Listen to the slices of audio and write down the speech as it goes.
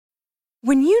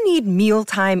When you need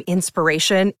mealtime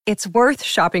inspiration, it's worth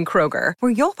shopping Kroger,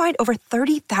 where you'll find over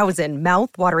 30,000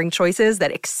 mouth-watering choices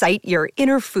that excite your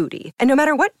inner foodie. And no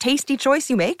matter what tasty choice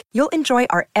you make, you'll enjoy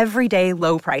our everyday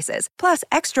low prices, plus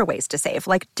extra ways to save,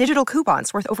 like digital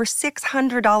coupons worth over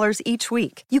 $600 each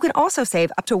week. You can also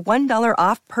save up to $1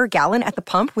 off per gallon at the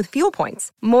pump with fuel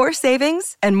points. More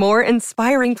savings and more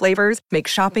inspiring flavors make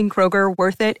shopping Kroger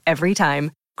worth it every time.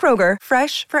 Kroger,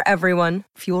 fresh for everyone.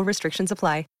 Fuel restrictions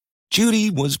apply. Judy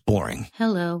was boring.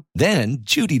 Hello. Then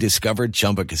Judy discovered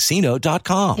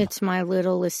ChumbaCasino.com. It's my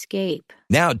little escape.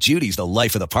 Now Judy's the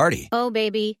life of the party. Oh,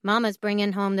 baby, mama's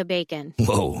bringing home the bacon.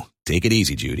 Whoa, take it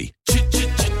easy, Judy.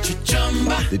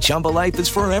 The Chumba life is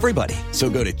for everybody. So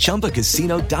go to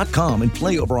ChumbaCasino.com and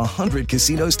play over 100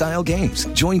 casino-style games.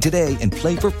 Join today and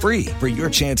play for free for your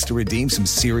chance to redeem some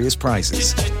serious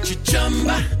prizes.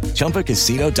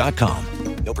 ChumbaCasino.com.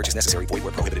 No purchase necessary. Void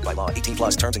where prohibited by law. 18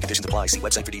 plus terms and conditions apply. See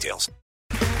website for details.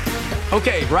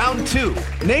 Okay, round two.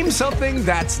 Name something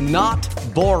that's not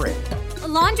boring. A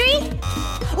laundry?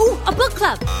 Ooh, a book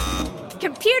club.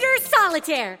 Computer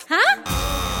solitaire, huh?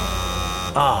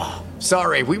 Ah,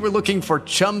 sorry. We were looking for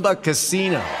Chumba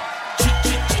Casino.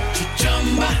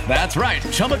 That's right.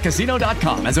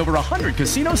 ChumbaCasino.com has over 100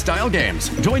 casino-style games.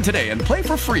 Join today and play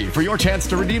for free for your chance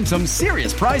to redeem some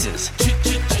serious prizes.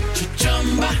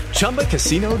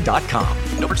 ChumbaCasino.com.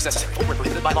 No purchase necessary. Void where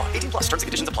prohibited by law. 18 plus terms and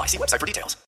conditions apply. See website for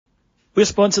details. We're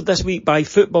sponsored this week by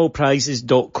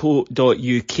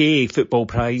footballprizes.co.uk. Football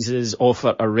Prizes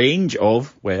offer a range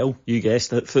of, well, you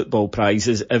guessed it, football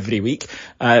prizes every week,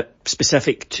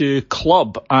 specific to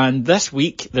club. And this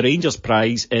week, the Rangers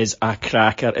prize is a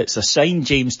cracker. It's a signed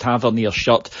James Tavernier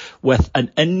shirt with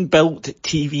an inbuilt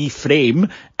TV frame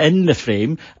in the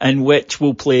frame, in which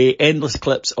will play endless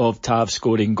clips of Tav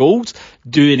scoring goals,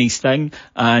 doing his thing,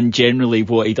 and generally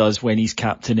what he does when he's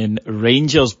captaining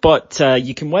Rangers. But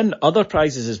you can win other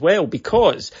prizes as well,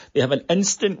 because they have an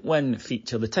instant win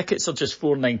feature. The tickets are just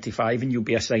 $4.95 and you'll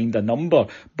be assigned a number.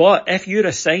 But if you're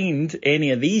assigned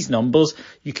any of these numbers,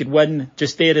 you could win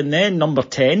just there and then. Number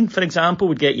 10, for example,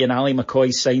 would get you an Ali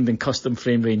McCoy signed and custom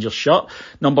framed Rangers shirt.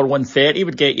 Number 130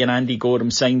 would get you an Andy Gorham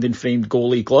signed and framed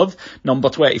goalie glove. Number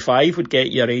 25 would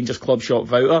get you a Rangers Club Shop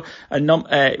voucher, and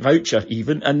voucher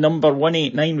even. And number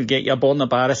 189 would get you a Borna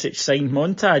Barisic signed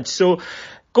montage. So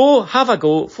go, have a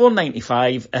go,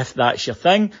 $4.95 if that's your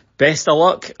thing. Best of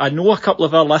luck. I know a couple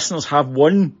of our listeners have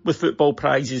won with football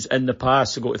prizes in the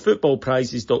past, so go to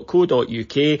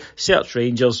footballprizes.co.uk, search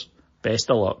Rangers. Best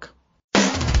of luck.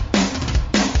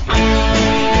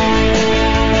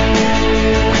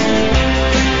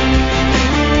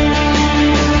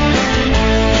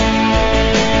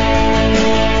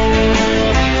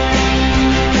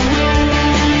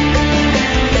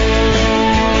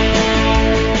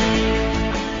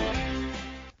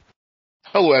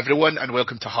 Hello everyone and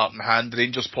welcome to Heart and Hand, the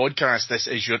Rangers podcast. This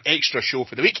is your extra show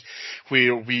for the week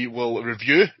where we will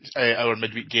review our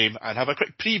midweek game and have a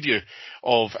quick preview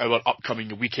of our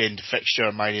upcoming weekend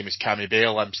fixture. My name is Cammy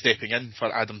Bell. I'm stepping in for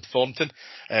Adam Thornton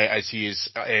as he is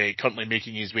currently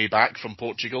making his way back from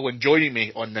Portugal, and joining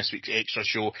me on this week's extra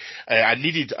show. I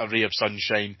needed a ray of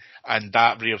sunshine, and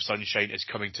that ray of sunshine is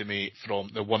coming to me from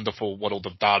the wonderful world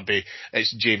of Derby.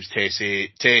 It's James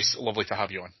Tessay. Tess, lovely to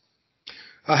have you on.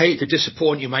 I hate to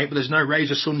disappoint you, mate, but there's no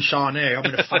rays of sunshine here. I'm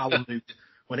in a foul mood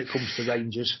when it comes to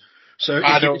Rangers. So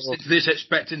if this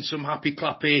expecting some happy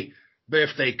clappy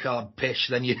birthday card pish,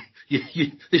 then you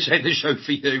this ain't the show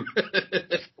for you.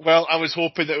 Well, I was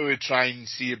hoping that we would try and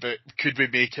see about could we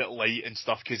make it light and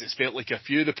stuff, because it's felt like a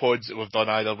few of the pods that we've done,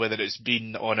 either whether it's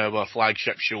been on our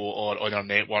flagship show or on our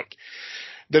network,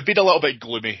 they've been a little bit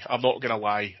gloomy, I'm not going to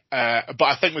lie. But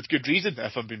I think with good reason,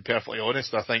 if I'm being perfectly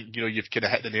honest. I think, you've kind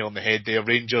of hit the nail on the head there.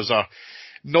 Rangers are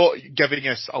not giving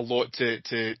us a lot to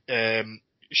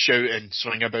shout and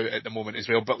swing about at the moment as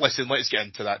well. But listen, let's get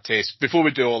into that, Tess. Before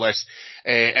we do all this,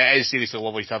 it is seriously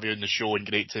lovely to have you on the show and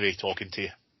great to be talking to you.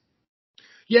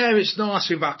 Yeah, it's nice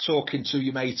to be back talking to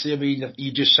you, matey. I mean,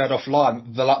 you just said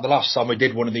offline, the last time we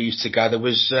did one of these together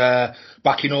was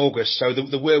back in August, so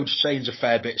the world's changed a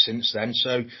fair bit since then.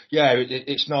 So, yeah,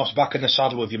 it's nice back in the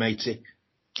saddle with you, matey.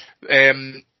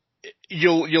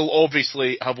 You'll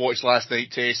obviously have watched last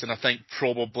night, Tess, and I think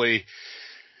probably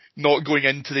not going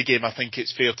into the game, I think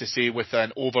it's fair to say with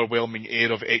an overwhelming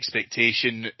air of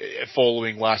expectation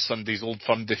following last Sunday's Old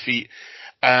Firm defeat.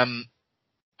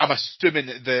 I'm assuming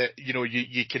that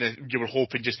you were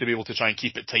hoping just to be able to try and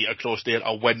keep it tight across there.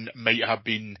 A win might have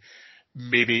been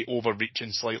maybe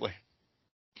overreaching slightly.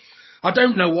 I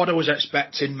don't know what I was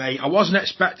expecting, mate. I wasn't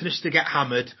expecting us to get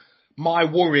hammered. My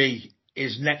worry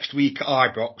is next week at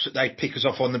Ibrox that they pick us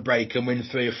off on the break and win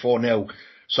 3 or 4-0.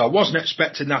 So I wasn't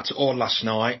expecting that at all last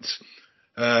night.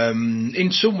 In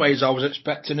some ways, I was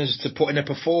expecting us to put in a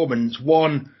performance.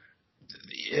 One,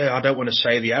 I don't want to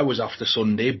say they owe us after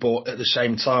Sunday, but at the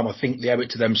same time, I think they owe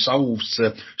it to themselves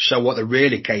to show what they're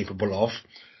really capable of.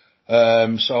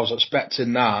 So I was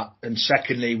expecting that. And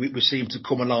secondly, we seem to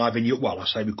come alive in Europe. Well, I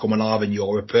say we come alive in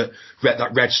Europe, but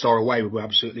that Red Star away, we were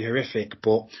absolutely horrific.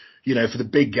 But, you know, for the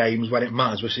big games, when it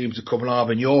matters, we seem to come alive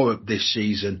in Europe this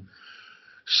season.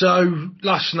 So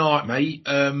last night, mate,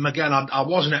 again, I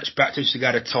wasn't expecting us to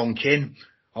get a Tonkin.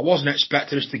 I wasn't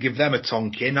expecting us to give them a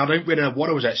Tonkin. I don't really know what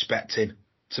I was expecting,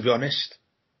 to be honest.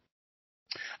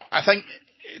 I think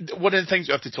one of the things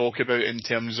we have to talk about in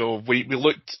terms of, we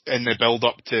looked in the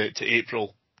build-up to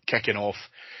April kicking off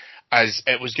as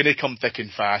it was going to come thick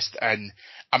and fast, and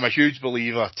I'm a huge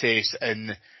believer, Tess,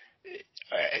 in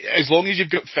as long as you've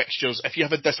got fixtures, if you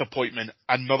have a disappointment,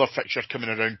 another fixture coming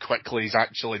around quickly is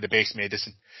actually the best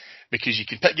medicine, because you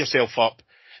can pick yourself up,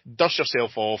 dust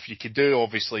yourself off. You can do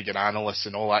obviously your analysts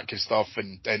and all that kind of stuff,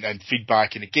 and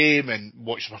feedback in the game and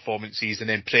watch the performances, and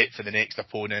then prep for the next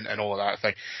opponent and all of that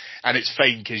thing. And it's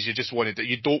fine, because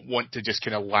you don't want to just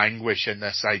kind of languish in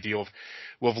this idea of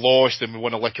we've lost and we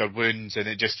want to lick our wounds, and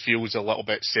it just feels a little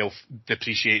bit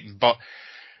self-depreciating. But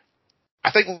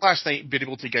I think last night, being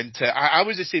able to get into, I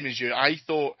was the same as you. I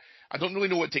thought, I don't really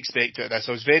know what to expect out of this.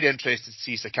 I was very interested to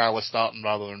see Sakala starting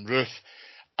rather than Ruth.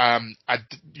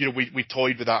 We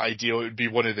toyed with that idea. It would be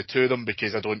one of the two of them,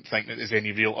 because I don't think that there's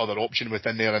any real other option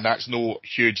within there, and that's no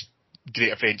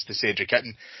great offence to Cedric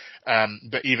Itten.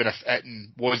 But even if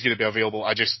Itten was going to be available,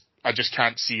 I just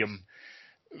can't see him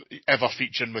ever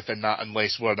featuring within that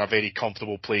unless we're in a very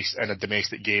comfortable place in a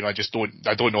domestic game. I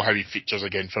don't know how he features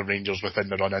again for Rangers within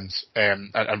the run-ins,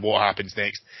 and what happens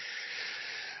next.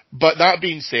 But that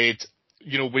being said,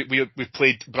 you know, we've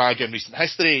played Braga in recent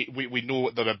history. We know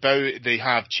what they're about. They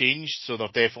have changed, so they're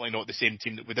definitely not the same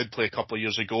team that we did play a couple of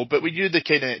years ago. But we knew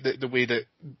the way that,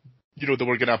 you know, they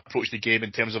were going to approach the game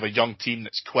in terms of a young team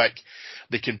that's quick.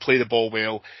 They can play the ball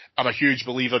well. I'm a huge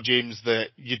believer, James, that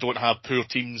you don't have poor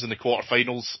teams in the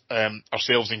quarterfinals,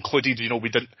 ourselves included. You know, we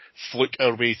didn't fluke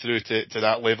our way through to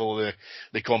that level of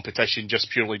the competition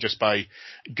purely by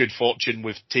good fortune.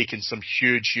 We've taken some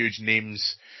huge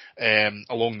names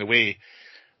along the way.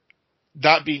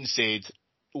 That being said,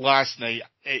 last night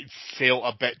it felt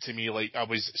a bit to me like I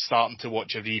was starting to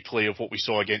watch a replay of what we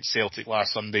saw against Celtic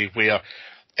last Sunday, where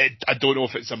I don't know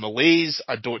if it's a malaise,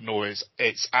 I don't know if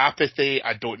it's apathy,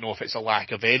 I don't know if it's a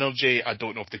lack of energy, I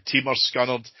don't know if the team are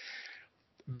scunnered,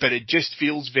 but it just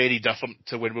feels very different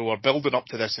to when we were building up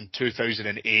to this in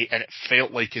 2008, and it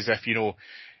felt like as if, you know,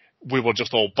 we were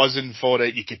just all buzzing for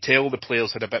it. You could tell the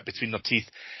players had a bit between their teeth,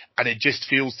 and it just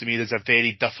feels to me there's a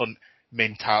very different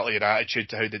mentality or attitude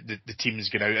to how the team's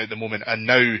going out at the moment. And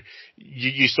now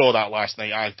you saw that last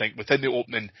night. I think within the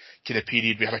opening kind of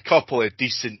period we had a couple of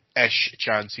decent-ish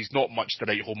chances, not much to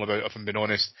write home about if I'm being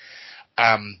honest,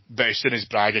 but as soon as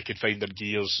Braga could find their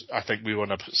gears, I think we were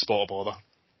in a spot of bother.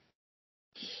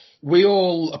 We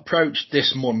all approached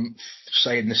this month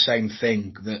saying the same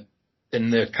thing, that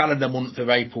in the calendar month of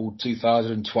April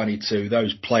 2022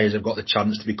 those players have got the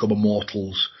chance to become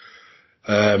immortals,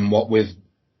 what with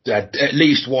at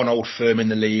least one old firm in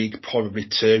the league, probably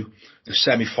two, the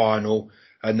semi-final,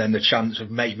 and then the chance of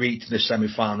reaching the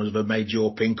semi-finals of a major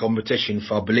European competition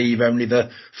for, I believe, only the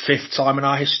 5th time in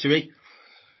our history.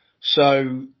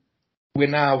 So we're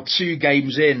now 2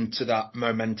 games into that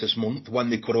momentous month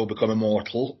when they could all become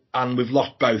immortal, and we've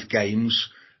lost both games.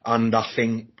 And I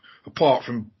think, apart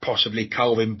from possibly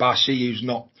Calvin Bassey, who's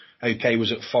not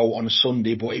was at fault on a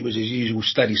Sunday, but he was his usual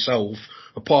steady self.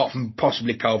 Apart from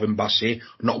possibly Calvin Bassey,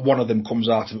 not one of them comes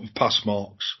out of it with pass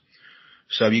marks.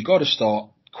 So you've got to start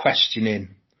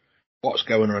questioning what's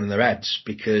going on in their heads,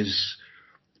 because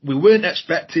we weren't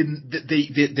expecting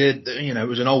it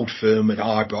was an old firm at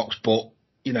Ibrox, but,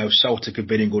 you know, Celtic have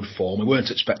been in good form. We weren't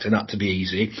expecting that to be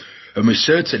easy, and we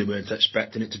certainly weren't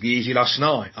expecting it to be easy last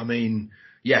night. I mean,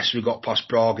 yes, we got past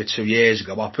Braga 2 years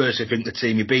ago. I personally think the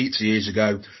team we beat 2 years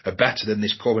ago are better than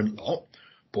this current lot,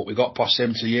 but we got past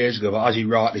them 2 years ago. But as you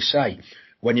rightly say,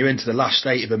 when you're into the last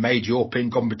state of a major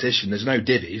European competition, there's no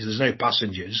divvies, there's no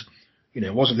passengers. You know,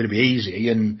 it wasn't going to be easy,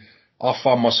 and I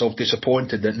found myself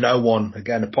disappointed that no one,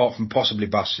 again, apart from possibly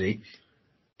Bassey,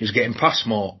 is getting pass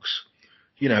marks.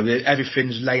 You know,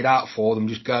 everything's laid out for them.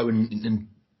 Just go and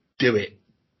do it.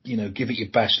 You know, give it your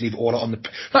best, leave it all out on the.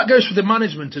 That goes for the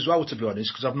management as well, to be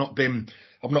honest, because I've not been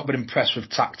impressed with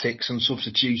tactics and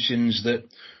substitutions that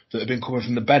have been coming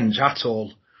from the bench at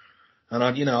all. And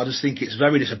I just think it's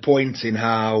very disappointing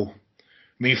how.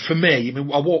 I mean, for me,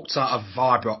 I walked out of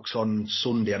Ibrox on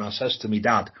Sunday and I says to my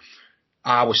dad,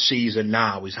 our season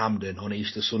now is Hampden on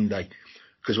Easter Sunday.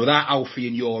 Because without Alfie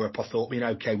in Europe, I thought,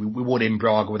 okay, we won in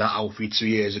Braga without Alfie 2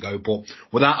 years ago, but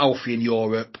without Alfie in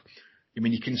Europe,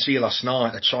 you can see last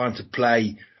night they're trying to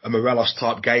play a Morelos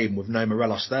type game with no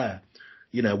Morelos there.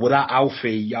 Without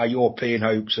Alfie, our European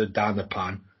hopes are down the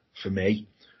pan for me.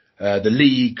 The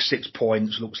league, 6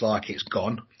 points, looks like it's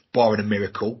gone, barring a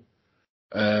miracle.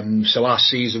 So our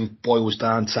season boils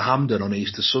down to Hampden on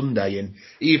Easter Sunday, and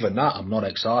even that I'm not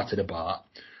excited about.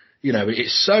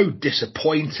 It's so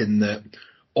disappointing that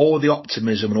all the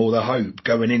optimism and all the hope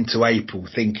going into April,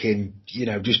 thinking,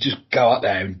 just go out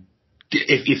there and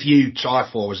if you try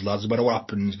for us, lads, no matter what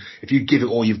happens, if you give it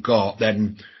all you've got,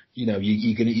 then you're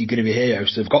gonna be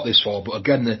heroes to have got this far. But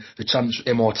again, the chance of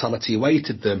immortality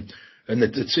awaited them, and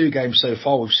the 2 games so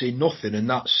far we've seen nothing, and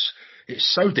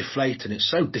it's so deflating, it's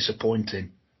so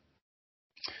disappointing.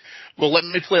 Well, let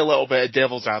me play a little bit of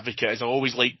devil's advocate, as I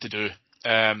always like to do.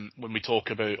 When we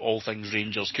talk about all things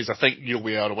Rangers, because I think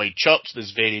we are a wide church,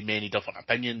 there's very many different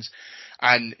opinions,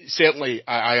 and certainly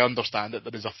I understand that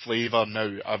there is a flavour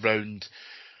now around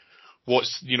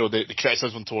what's, the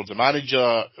criticism towards the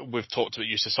manager. We've talked about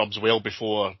use of subs well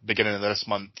before beginning of this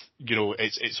month.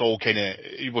 It's all kind of,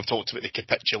 we've talked about the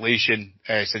capitulation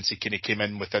since he kind of came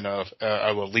in within our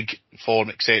league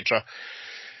form, etc.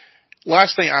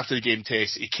 Last night after the game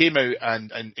test, he came out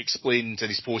and explained in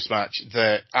his post-match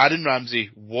that Aaron Ramsey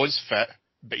was fit,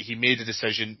 but he made a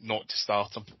decision not to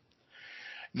start him.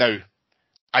 Now,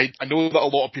 I know that a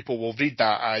lot of people will read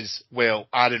that as, well,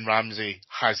 Aaron Ramsey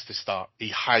has to start.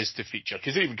 He has to feature,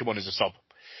 because he didn't even come on as a sub.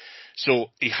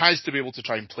 So he has to be able to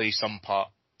try and play some part.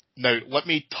 Now, let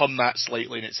me turn that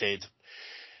slightly in its head.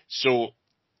 So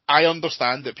I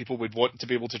understand that people would want to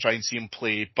be able to try and see him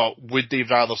play, but would they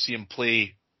rather see him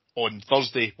play on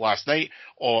Thursday last night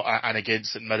and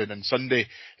against St Mirren on Sunday,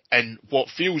 and what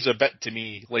feels a bit to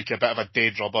me like a bit of a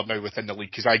dead rubber now within the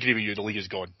league, because I agree with you, the league is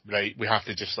gone, right? We have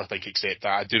to just, I think, accept that.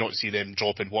 I do not see them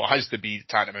dropping what has to be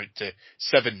tantamount to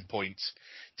 7 points,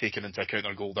 taking into account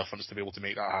their goal difference, to be able to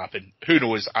make that happen. Who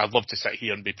knows? I'd love to sit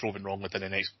here and be proven wrong within the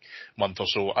next month or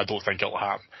so. I don't think it'll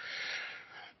happen.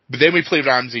 But then we play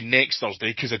Ramsey next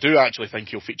Thursday, because I do actually think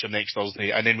he'll feature next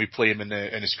Thursday, and then we play him in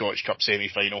the Scottish Cup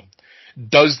semi-final.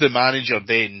 Does the manager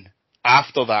then,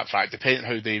 after that fact, depending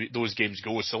on how those games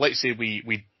go, so let's say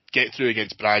we get through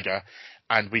against Braga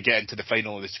and we get into the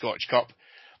final of the Scottish Cup,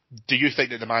 do you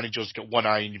think that the manager's got one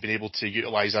eye and you've been able to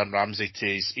utilise Aaron Ramsey to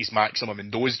his maximum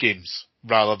in those games,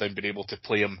 rather than being able to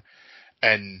play him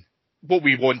in what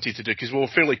we wanted to do? Because we were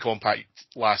fairly compact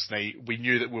last night. We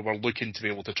knew that we were looking to be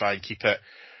able to try and keep it,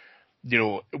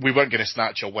 we weren't going to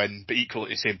snatch a win, but equally at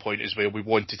the same point as well, we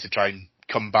wanted to try and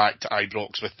come back to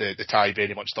Ibrox with the tie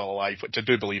very much still alive, which I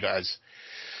do believe it is.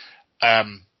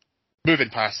 Moving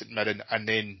past St Mirren and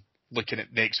then looking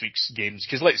at next week's games,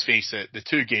 because let's face it, the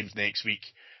 2 games next week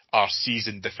are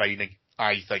season defining,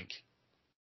 I think.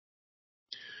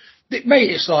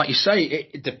 Mate, it's like you say,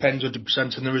 it depends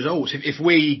 100% on the results. If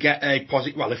we get a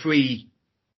positive, if we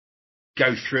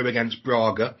go through against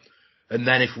Braga, and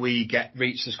then if we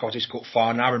reach the Scottish Cup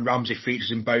final, Aaron Ramsey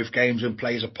features in both games and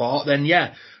plays a part, then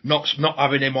yeah, not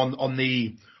having him on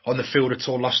the field at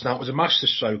all last night was a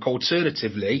masterstroke.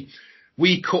 Alternatively,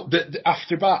 we could,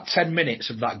 after about 10 minutes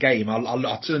of that game,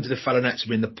 I turned to the fella next to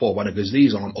me in the pub and I goes,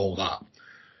 these aren't all that.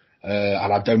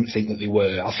 And I don't think that they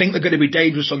were. I think they're going to be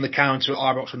dangerous on the counter at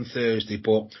Ibrox on Thursday,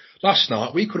 but last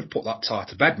night we could have put that tie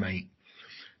to bed, mate.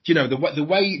 The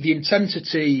way, the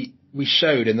intensity we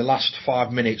showed in the last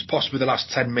 5 minutes, possibly the last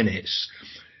 10 minutes,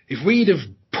 if we'd have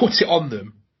put it on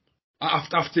them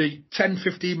after 10,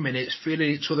 15 minutes, feeling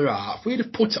each other out, if we'd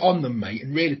have put it on them, mate,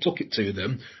 and really took it to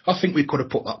them, I think we could have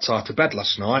put that tie to bed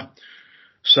last night.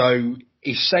 So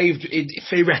he saved,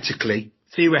 theoretically,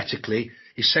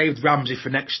 he saved Ramsey for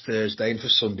next Thursday and for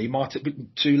Sunday. Might it be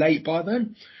too late by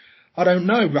then? I don't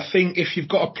know. I think if you've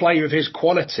got a player of his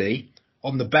quality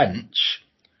on the bench,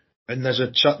 and there's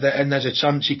a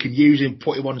chance you can use him,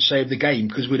 put him on and save the game,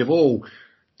 because we'd have all,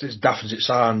 as daft as it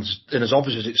sounds, and as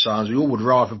obvious as it sounds, we all would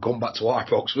rather have gone back to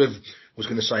Ibrox with, was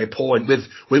going to say, a point,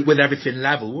 with everything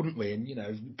level, wouldn't we?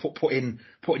 And, putting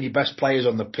your best players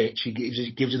on the pitch,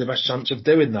 it gives you the best chance of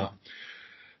doing that.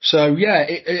 So, yeah,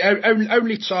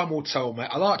 only time will tell, mate.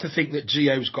 I like to think that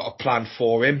Gio's got a plan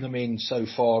for him. I mean, so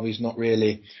far he's not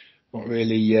really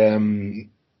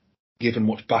given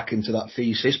much back into that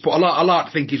thesis, but I like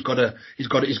to think he's got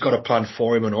a plan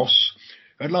for him and us.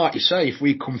 And like you say, if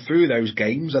we come through those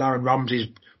games and Aaron Ramsey's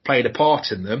played a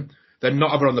part in them, then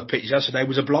not having on the pitch yesterday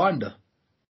was a blinder.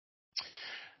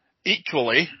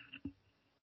 Equally,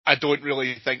 I don't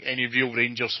really think any real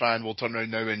Rangers fan will turn around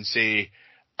now and say,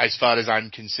 as far as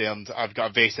I'm concerned, I've got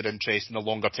a vested interest in the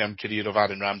longer-term career of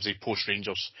Aaron Ramsey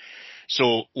post-Rangers.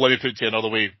 So let me put it another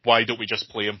way, why don't we just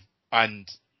play him? And,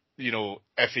 you know,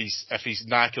 if he's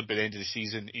knackered by the end of the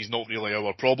season, he's not really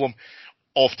our problem.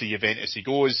 Off to Juventus he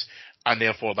goes, and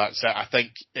therefore that's it. I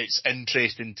think it's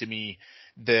interesting to me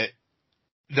that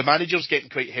the manager's getting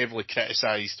quite heavily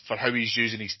criticised for how he's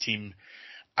using his team.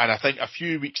 And I think a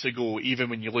few weeks ago, even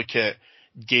when you look at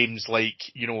games like,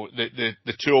 you know, the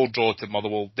 2-2 draw to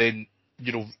Motherwell, then,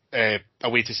 you know,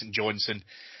 away to St Johnstone,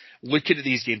 looking at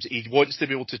these games, he wants to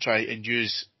be able to try and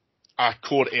use a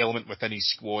core element within his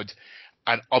squad,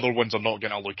 and other ones are not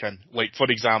getting a look in. Like, for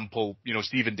example, you know,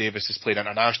 Stephen Davis is playing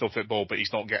international football, but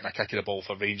he's not getting a kick of the ball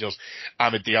for Rangers.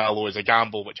 Amad Diallo is a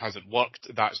gamble which hasn't worked.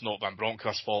 That's not Van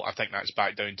Bronckhorst's fault. I think that's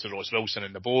back down to Ross Wilson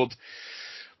and the board.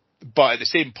 But at the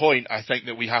same point, I think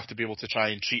that we have to be able to try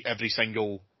and treat every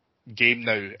single game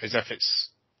now as if it's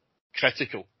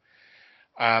critical.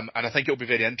 And I think it'll be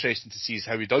very interesting to see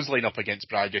how he does line up against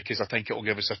Braga, because I think it'll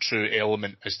give us a true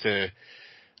element as to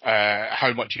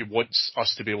how much he wants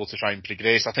us to be able to try and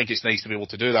progress. I think it's nice to be able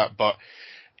to do that, but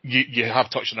you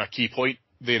have touched on a key point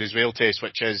there as well, Tess,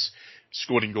 which is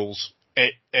scoring goals.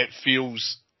 It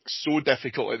feels so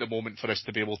difficult at the moment for us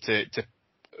to be able to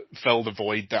fill the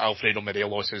void that Alfredo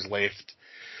Morelos has left.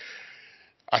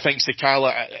 I think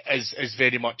Sakala is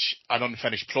very much an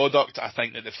unfinished product. I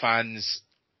think that the fans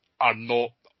are not.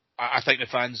 I think the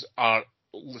fans are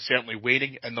certainly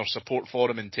waning in their support for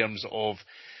him in terms of,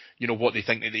 you know, what they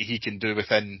think that he can do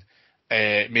within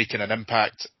making an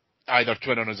impact, either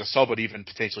coming on as a sub or even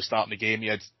potentially starting the game.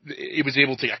 He was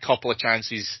able to get a couple of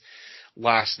chances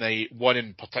last night. One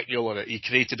in particular, he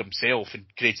created himself and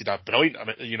created a brilliant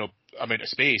amount of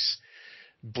space.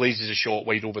 Blazes a shot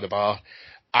wide over the bar.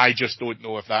 I just don't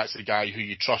know if that's the guy who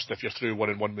you trust if you're through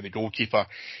 1-on-1 with the goalkeeper.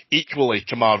 Equally,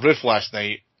 Kemar Roofe last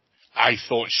night, I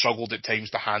thought struggled at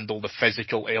times to handle the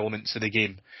physical elements of the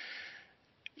game.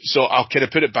 So I'll kind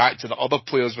of put it back to the other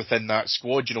players within that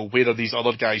squad. You know, where are these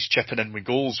other guys chipping in with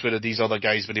goals? Where are these other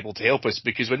guys been able to help us?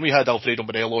 Because when we had Alfredo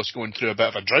Morelos going through a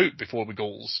bit of a drought before the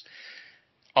goals,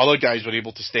 other guys were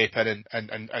able to step in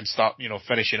and start, you know,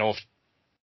 finishing off,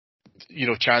 you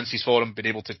know, chances for him, being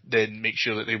able to then make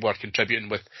sure that they were contributing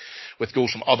with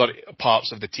goals from other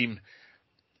parts of the team.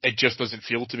 It just doesn't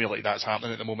feel to me like that's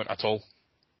happening at the moment at all.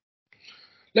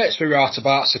 Let's be right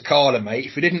about Sakala, mate.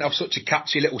 If he didn't have such a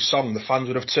catchy little song, the fans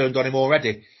would have turned on him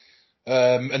already.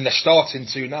 And they're starting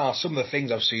to now. Some of the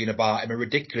things I've seen about him are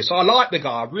ridiculous. I like the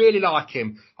guy. I really like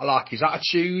him. I like his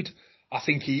attitude. I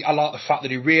like the fact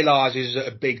that he realises at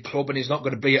a big club and he's not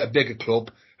going to be at a bigger club,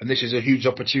 and this is a huge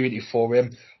opportunity for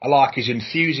him. I like his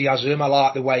enthusiasm. I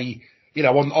like the way, you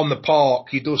know, on the park,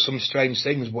 he does some strange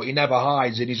things, but he never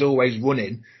hides and he's always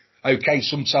running. Okay,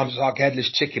 sometimes it's like a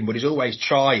headless chicken, but he's always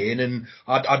trying, and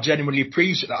I genuinely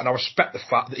appreciate that, and I respect the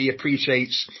fact that he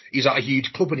appreciates he's at a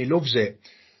huge club and he loves it.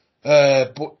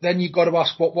 But then you've got to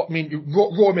ask what I mean.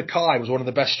 Roy Mackay was one of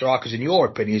the best strikers in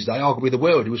Europe in his day, arguably the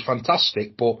world. He was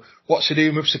fantastic, but what's he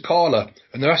doing with Sakala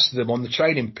and the rest of them on the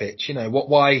training pitch? You know,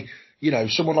 why, you know,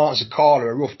 someone like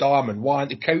Sakala, a rough diamond, why aren't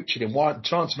they coaching him? Why aren't they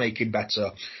trying to make him better?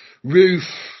 Roofe,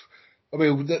 I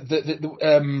mean,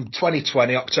 the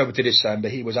 2020, October to December,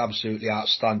 he was absolutely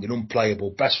outstanding, unplayable,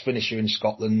 best finisher in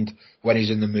Scotland when he's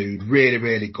in the mood. Really,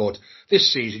 really good.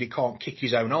 This season, he can't kick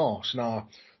his own arse. Now,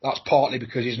 that's partly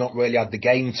because he's not really had the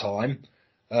game time,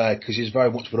 because he's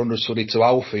very much been understudy to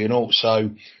Alfie, and also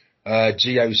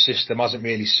Gio's system hasn't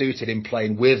really suited him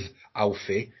playing with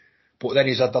Alfie. But then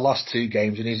he's had the last two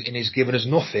games and he's given us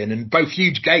nothing, and both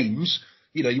huge games.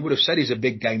 You know, you would have said he's a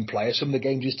big game player. Some of the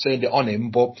games he's turned it on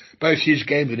him, but both huge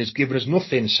games and he's given us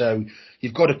nothing. So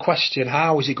you've got to question,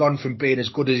 how has he gone from being as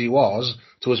good as he was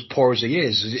to as poor as he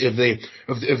is? Is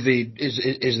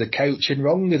the coaching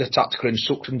wrong? Are the tactical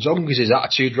instructions wrong? Is his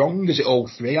attitude wrong? Is it all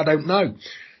three? I don't know.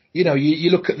 You know, you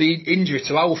look at the injury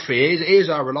to Alfie. Here's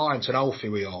how reliant on Alfie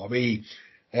we are. I mean,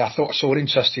 I thought I saw an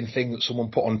interesting thing that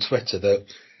someone put on Twitter that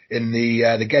in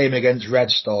the game against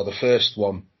Red Star, the first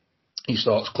one, he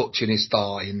starts clutching his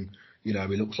thigh and, you know,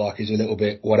 he looks like he's a little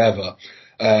bit whatever.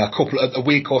 A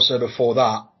week or so before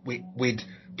that, we'd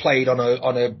played on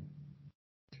a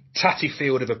tatty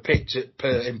field of a pitch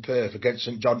in Perth against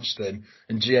St Johnstone,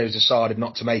 and Gio's decided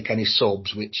not to make any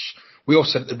subs, which we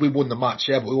won the match,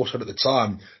 yeah, but we also said at the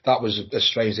time that was a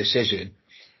strange decision.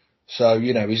 So,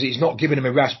 you know, he's not giving him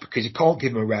a rest because he can't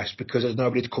give him a rest because there's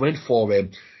nobody to come in for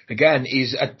him. Again,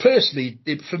 personally,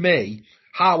 for me,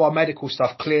 how our medical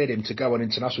staff cleared him to go on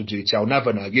international duty, I'll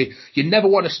never know. You never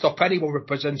want to stop anyone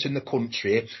representing the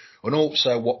country, and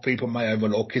also what people may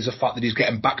overlook is the fact that he's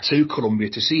getting back to Colombia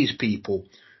to see his people,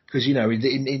 Because, you know,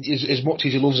 as much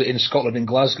as he loves it in Scotland and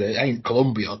Glasgow, it ain't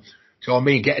Colombia. So I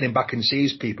mean, getting him back and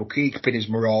sees people, keeping his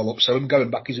morale up, so him going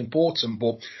back is important.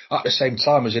 But at the same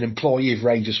time, as an employee of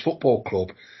Rangers Football Club,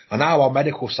 and how our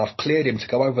medical staff cleared him to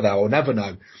go over there, I'll never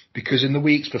know. Because in the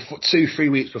weeks before, 3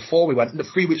 weeks before we went,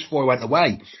 3 weeks before he went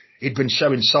away, he'd been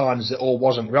showing signs that all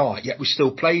wasn't right, yet we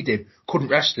still played him, couldn't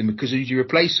rest him because who did you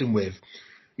replace him with?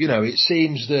 You know, it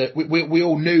seems that we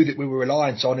all knew that we were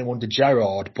reliant on him under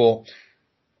Gerrard, but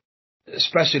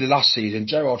especially last season,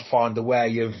 Gerrard found a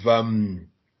way of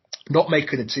not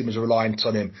making the team as reliant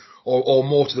on him, or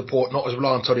more to the point, not as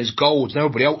reliant on his goals.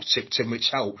 Nobody else tipped him, which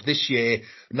helped. This year,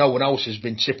 no one else has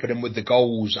been tipping him with the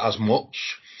goals as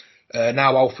much.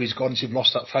 Now Alfie's gone, so you've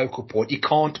lost that focal point. You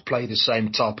can't play the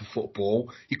same type of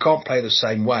football. You can't play the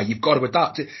same way. You've got to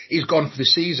adapt it. He's gone for the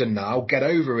season now. Get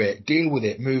over it. Deal with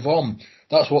it. Move on.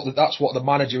 That's what the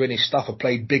manager and his staff have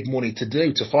paid big money to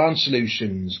do, to find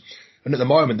solutions. And at the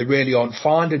moment, they really aren't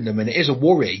finding them. And it is a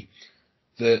worry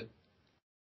that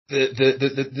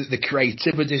the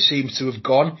creativity seems to have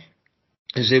gone.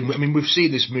 As in, I mean, we've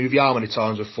seen this movie how many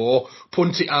times before.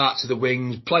 Punt it out to the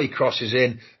wings, play crosses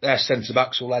in, their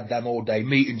centre-backs will head them all day,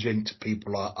 meat and drink to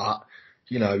people like that.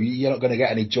 You know, you're not going to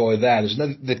get any joy there. There's no,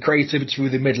 the creativity through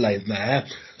the middle ain't there.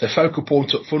 The focal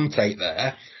point up front ain't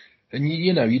there. And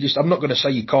I'm not going to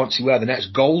say you can't see where the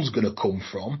next goal's going to come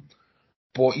from,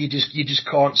 but you just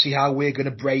can't see how we're going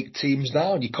to break teams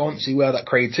down. You can't see where that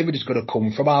creativity is going to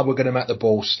come from, how we're going to make the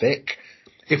ball stick.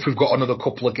 If we've got another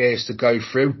couple of games to go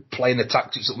through, playing the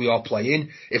tactics that we are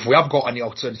playing, if we have got any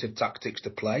alternative tactics to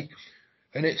play.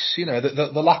 And it's, you know,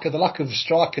 the lack of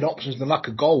striking options and the lack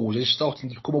of goals is starting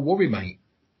to become a worry, mate.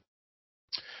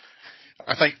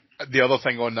 I think the other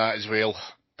thing on that as well,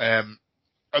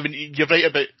 I mean, you're right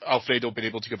about Alfredo being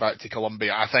able to go back to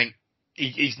Colombia. I think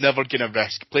he's never going to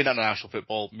risk playing international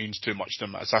football. Means too much to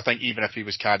him. So I think even if he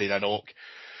was carrying a knock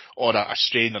or a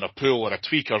strain or a pull or a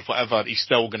tweak or whatever, he's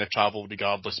still going to travel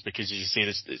regardless, because as you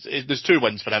say, there's two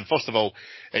wins for him. First of all,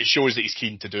 it shows that he's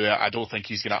keen to do it. I don't think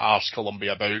he's going to arse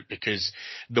Colombia about, because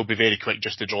they'll be very quick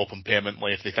just to drop him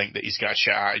permanently if they think that he's got a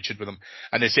shit attitude with him.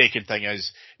 And the second thing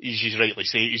is, he's rightly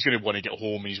saying, he's going to want to get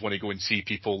home and he's want to go and see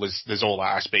people. There's all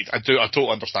that aspect. I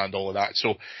totally understand all of that.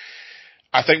 So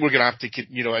I think we're going to have to,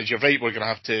 you know, as you're right, we're going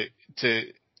to have to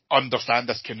understand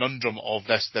this conundrum of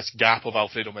this gap of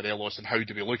Alfredo Morelos and how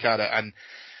do we look at it. And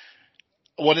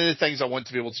one of the things I want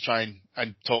to be able to try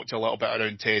and talk to a little bit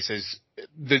around, Tess, is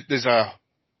there's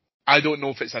I don't know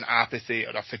if it's an apathy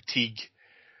or a fatigue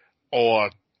or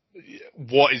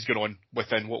what is going on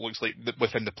within what looks like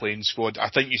within the playing squad. I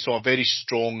think you saw a very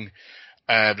strong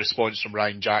response from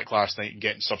Ryan Jack last night in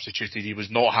getting substituted. He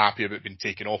was not happy about being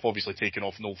taken off, obviously taken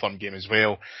off in the Old Firm game as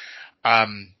well.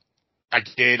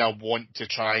 Again, I want to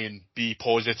try and be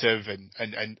positive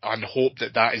and hope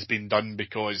that has been done,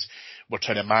 because we're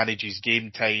trying to manage his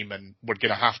game time and we're going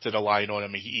to have to rely on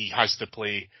him. He has to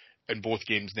play in both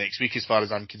games next week as far as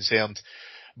I'm concerned.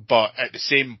 But at the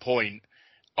same point,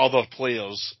 other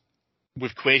players,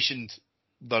 we've questioned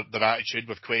their attitude,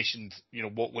 we've questioned, you know,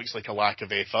 what looks like a lack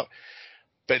of effort.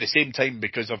 But at the same time,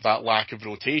 because of that lack of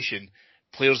rotation,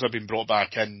 players have been brought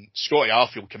back in. Scotty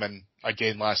Arfield came in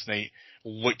again last night,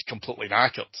 looked completely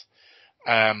knackered.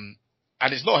 And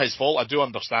it's not his fault. I do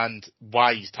understand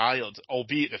why he's tired,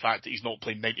 albeit the fact that he's not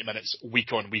playing 90 minutes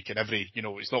week on week and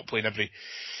he's not playing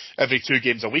every 2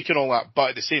 games a week and all that. But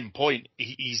at the same point,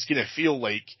 he's going to feel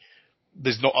like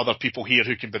there's not other people here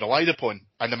who can be relied upon.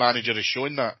 And the manager is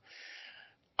showing that.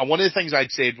 And one of the things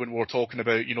I'd said when we were talking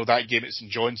about, you know, that game at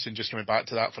St Johnstone, just coming back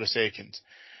to that for a second,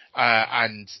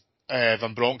 and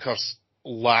Van Bronckhorst's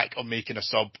lack of making a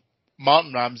sub,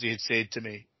 Martin Ramsey had said to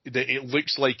me that it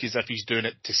looks like as if he's doing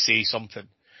it to say something.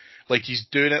 Like he's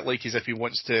doing it like as if he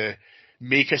wants to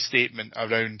make a statement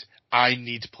around, I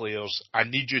need players, I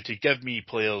need you to give me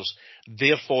players,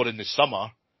 therefore in the summer,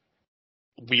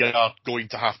 we are going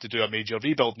to have to do a major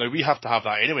rebuild. Now, we have to have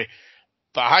that anyway.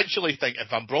 But I actually think if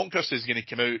Van Bronckhorst is going to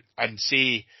come out and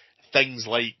say things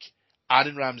like,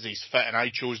 Aaron Ramsey's fit and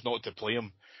I chose not to play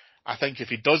him, I think if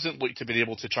he doesn't look to be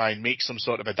able to try and make some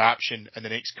sort of adaptation in the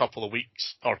next couple of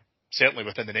weeks, or certainly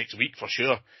within the next week for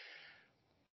sure,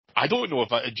 I don't know if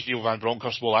Gio Van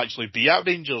Bronckhorst will actually be at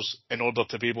Rangers in order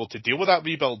to be able to deal with that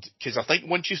rebuild. Because I think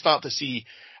once you start to see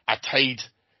a tide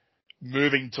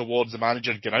moving towards the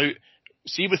manager going out,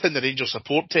 see within the Rangers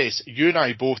support test, you and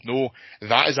I both know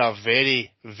that is a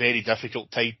very, very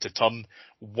difficult tide to turn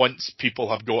once people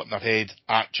have got in their head,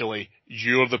 actually,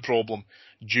 you're the problem,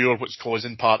 you're what's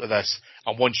causing part of this,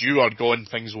 and once you are gone,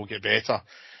 things will get better.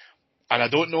 And I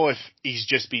don't know if he's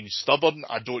just being stubborn,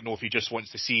 I don't know if he just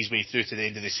wants to see his way through to the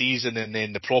end of the season and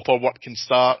then the proper work can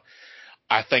start.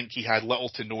 I think he had little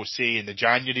to no say in the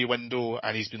January window,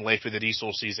 and he's been left with the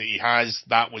resources that he has.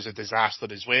 That was a disaster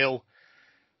as well.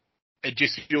 It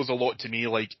just feels a lot to me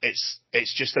like it's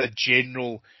just a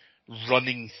general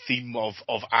running theme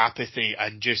of apathy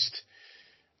and just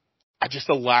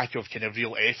a lack of kind of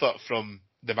real effort from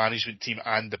the management team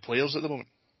and the players at the moment.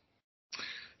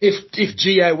 If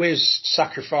Gio is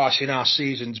sacrificing our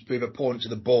season to prove a point to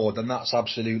the board, then that's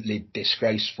absolutely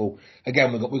disgraceful.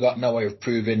 Again, we've got no way of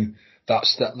proving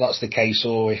that's the case,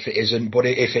 or if it isn't. But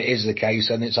if it is the case,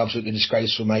 then it's absolutely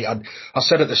disgraceful, mate. I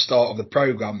said at the start of the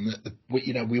programme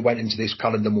that we went into this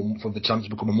calendar month with the chance to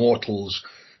become immortals,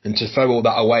 and to throw all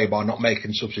that away by not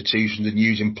making substitutions and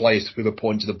using players to prove a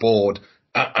point to the board,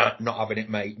 not having it,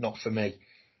 mate. Not for me.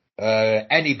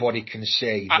 Anybody can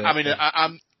see.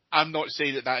 I'm not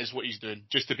saying that is what he's doing.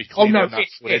 Just to be clear,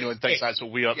 anyone thinks that's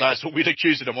what we're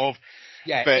accusing him of.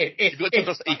 Yeah, but he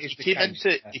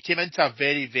came into a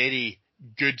very, very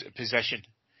good position,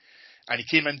 and he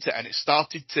came into and it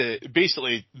started to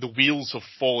basically the wheels have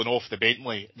fallen off the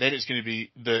Bentley. Then it's going to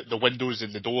be the windows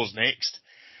and the doors next,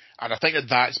 and I think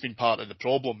that's been part of the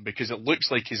problem, because it looks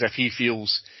like as if he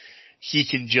feels he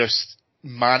can just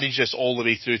manage this all the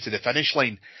way through to the finish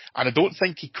line. And I don't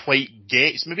think he quite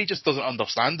gets, maybe he just doesn't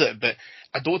understand it, but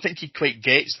I don't think he quite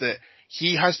gets that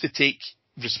he has to take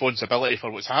responsibility for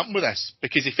what's happened with this,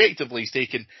 because effectively he's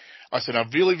taken us in a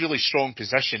really, really strong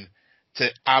position to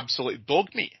absolute dog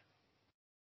meat.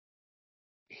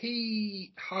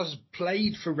 He has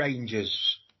played for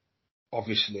Rangers,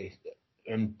 obviously,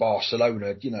 and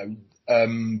Barcelona,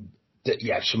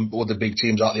 some other big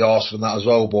teams like the Arsenal and that as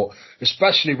well, but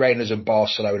especially Rangers and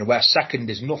Barcelona, where second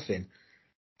is nothing.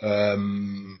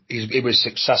 He was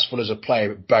successful as a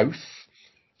player at both,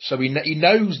 so he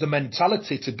knows the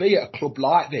mentality to be at a club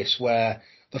like this, where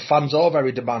the fans are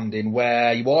very demanding,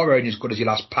 where you are only as good as your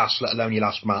last pass, let alone your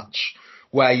last match,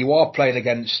 where you are playing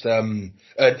against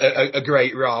a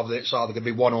great rival that's either going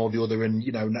to be one or the other, and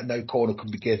no corner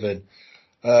can be given.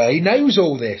 He knows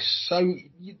all this, so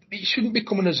it shouldn't be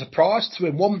coming as a surprise to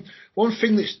him. One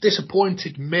thing that's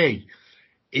disappointed me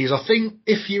is, I think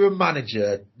if you're a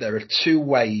manager, there are two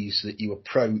ways that you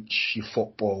approach your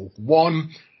football.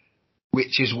 One,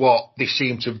 which is what they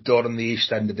seem to have done on the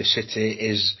east end of the city,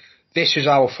 is this is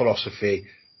our philosophy,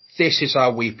 this is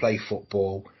how we play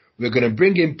football. We're going to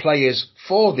bring in players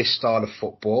for this style of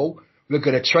football. We're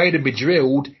going to train and be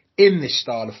drilled in this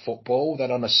style of football.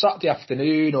 Then on a Saturday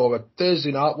afternoon or a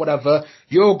Thursday night, whatever,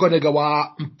 you're going to go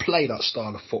out and play that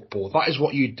style of football. That is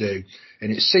what you do.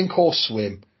 And it's sink or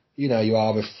swim. You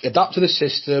either adapt to the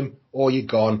system or you're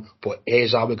gone, but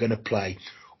here's how we're going to play.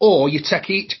 Or you take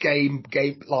each game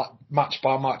like match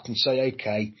by match and say,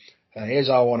 okay, here's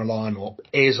how I want to line up.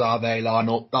 Here's how they line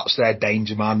up. That's their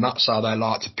danger man. That's how they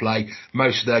like to play.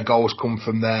 Most of their goals come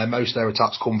from there. Most of their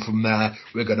attacks come from there.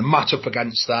 We're going to match up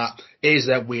against that. Here's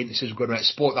their weaknesses. We're going to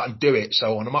exploit that and do it.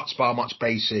 So on a match by match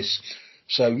basis.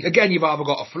 So again, you've either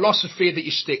got a philosophy that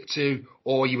you stick to,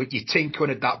 or you tinker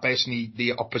and adapt based on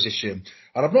the opposition.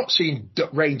 And I've not seen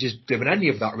Rangers doing any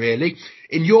of that really.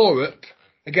 In Europe,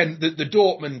 again, the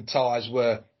Dortmund ties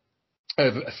were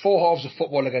over 4 halves of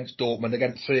football against Dortmund.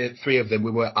 Against three of them,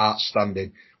 we were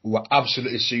outstanding. We were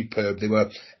absolutely superb. They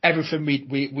were everything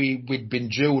we'd been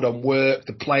drilled on work.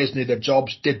 The players knew their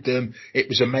jobs, did them. It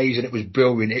was amazing. It was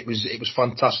brilliant. It was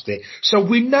fantastic. So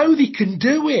we know they can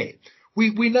do it.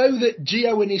 We know that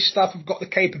Gio and his staff have got the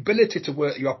capability to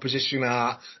work the opposition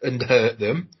out and hurt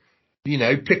them.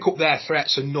 Pick up their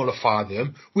threats and nullify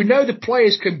them. We know the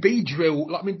players can be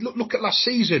drilled. I mean, look at last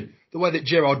season, the way that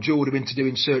Gerrard drilled them into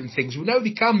doing certain things. We know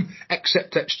they can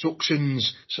accept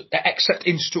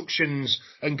instructions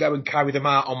and go and carry them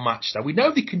out on match day. We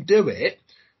know they can do it.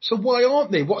 So why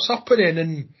aren't they? What's happening?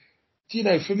 And,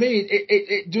 for me,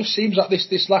 it just seems like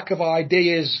this lack of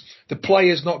ideas, the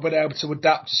players not being able to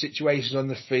adapt to situations on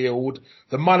the field,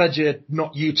 the manager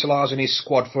not utilising his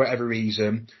squad for whatever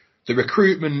reason, the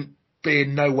recruitment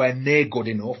being nowhere near good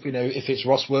enough. If it's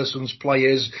Ross Wilson's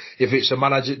players, if it's a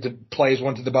manager, the players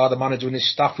wanted to buy the manager and his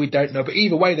staff, we don't know. But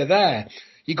either way, they're there.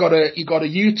 You gotta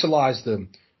utilise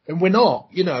them. And we're not,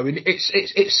 and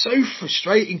it's so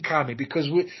frustrating, Cammy, because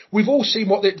we've all seen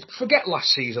forget last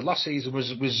season. Last season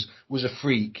was a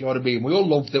freak, you know what I mean? We all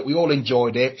loved it, we all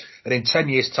enjoyed it, and in 10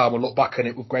 years' time we'll look back on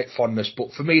it with great fondness.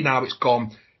 But for me now, it's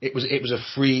gone. It was a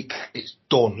freak, it's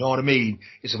done, you know what I mean?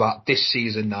 It's about this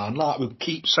season now, and like we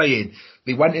keep saying,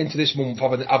 they went into this month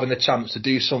having the chance to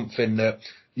do something that,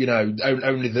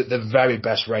 only the very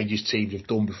best Rangers teams have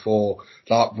done before,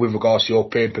 like with regards to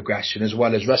European progression, as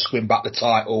well as rescuing back the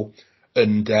title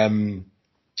and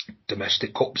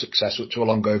domestic cup success, which are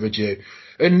long overdue.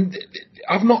 And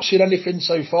I've not seen anything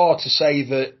so far to say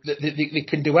that they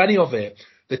can do any of it.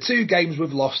 The 2 games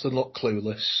we've lost and looked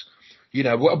clueless. You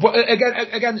know, but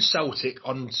against Celtic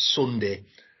on Sunday,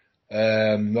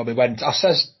 when we went, I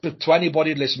says to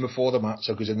anybody listen before the match,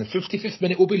 because in the 55th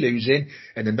minute we'll be losing,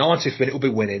 in the 90th minute we'll be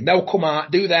winning. They'll come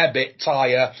out, do their bit,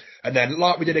 tire, and then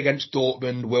like we did against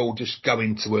Dortmund, we'll just go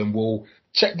into them. We'll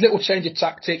little change of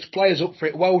tactics, players up for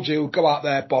it, well due, go out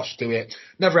there, boss, do it.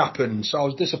 Never happened, so I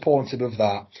was disappointed with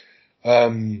that.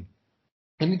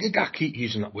 And I keep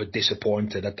using that word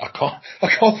disappointed. I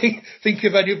can't think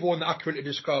of anyone that accurately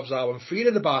describes how I'm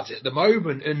feeling about it at the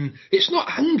moment. And it's not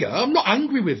anger. I'm not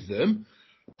angry with them,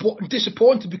 but I'm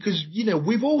disappointed because, you know,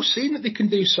 we've all seen that they can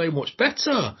do so much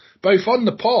better, both on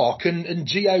the park and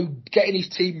Gio getting his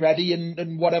team ready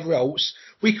and whatever else.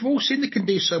 We've all seen they can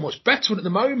do so much better. And at the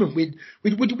moment,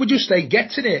 we just ain't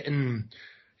getting it. And,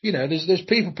 you know, there's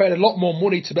people paying a lot more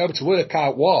money to be able to work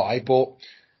out why, but,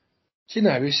 you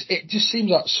know, it just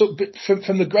seems like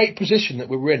from the great position that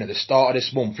we were in at the start of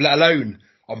this month, let alone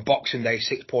on Boxing Day,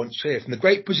 6 points clear, from the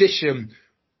great position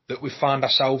that we found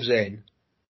ourselves in,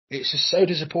 it's just so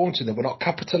disappointing that we're not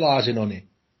capitalising on it.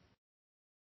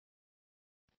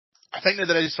 I think that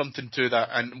there is something to that,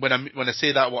 and when I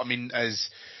say that, what I mean is,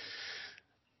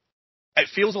 it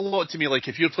feels a lot to me like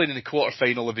if you're playing in the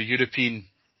quarter-final of a European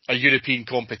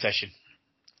competition,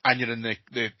 and you're in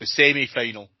the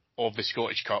semi-final of the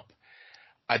Scottish Cup,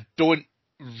 I don't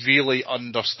really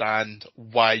understand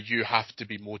why you have to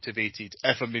be motivated,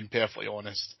 if I'm being perfectly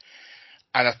honest.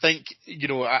 And I think, you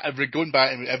know, going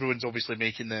back, and everyone's obviously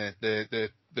making the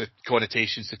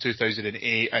connotations to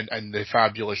 2008 and the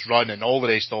fabulous run and all the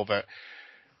rest of it.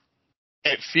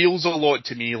 It feels a lot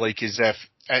to me like as if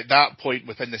at that point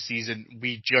within the season,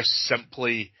 we just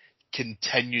simply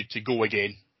continued to go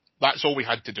again. That's all we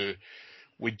had to do.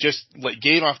 We just, like,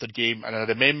 game after game, and I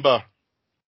remember,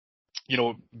 you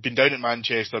know, been down at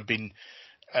Manchester, been,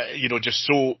 you know, just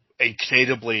so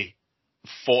incredibly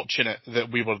fortunate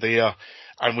that we were there,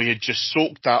 and we had just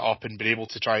soaked that up and been able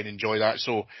to try and enjoy that.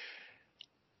 So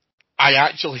I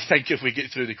actually think if we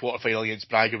get through the quarterfinal against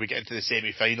Braga, we get into the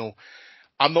semi-final.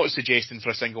 I'm not suggesting for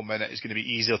a single minute it's going to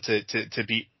be easier to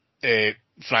beat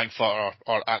Frankfurt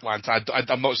or Atlanta.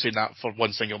 I'm not saying that for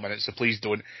one single minute, so please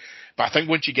don't. But I think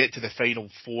once you get to the final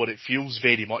 4, it feels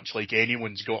very much like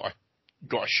anyone's got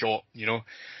a shot, you know.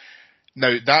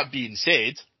 Now, that being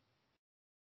said,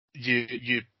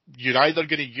 you're either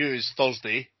going to use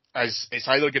Thursday as it's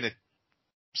either going to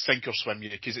sink or swim you,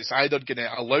 because it's either going to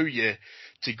allow you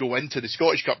to go into the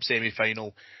Scottish Cup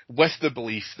semi-final with the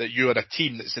belief that you are a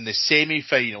team that's in the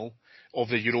semi-final of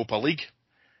the Europa League,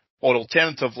 or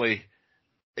alternatively,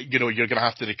 you know, you're going to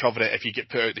have to recover it if you get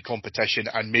put out of the competition,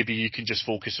 and maybe you can just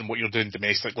focus on what you're doing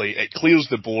domestically. It clears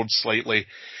the board slightly.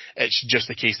 It's just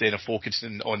the case then of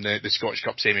focusing on the Scottish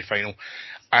Cup semi-final.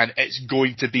 And it's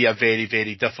going to be a very,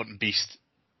 very different beast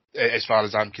as far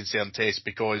as I'm concerned, Tess,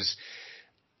 because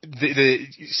the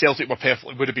Celtic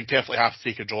would have been perfectly happy to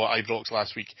take a draw at Ibrox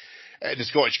last week. In the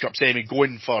Scottish Cup semi,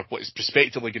 going for what is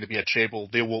prospectively going to be a treble,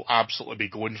 they will absolutely be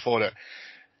going for it.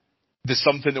 There's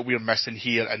something that we're missing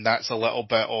here, and that's a little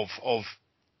bit of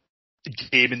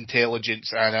game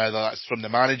intelligence, and either that's from the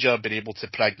manager being able to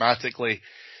pragmatically,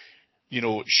 you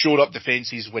know, shore up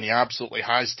defences when he absolutely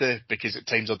has to, because at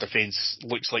times our defence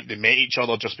looks like they met each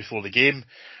other just before the game,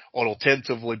 or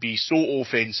alternatively be so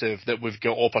offensive that we've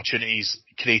got opportunities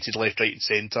created left, right and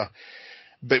centre.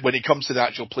 But when it comes to the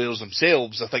actual players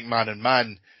themselves, I think man and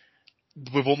man,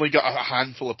 we've only got a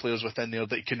handful of players within there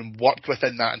that can work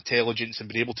within that intelligence and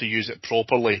be able to use it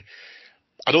properly.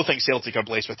 I don't think Celtic are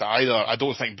blessed with it either. I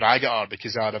don't think Braga are,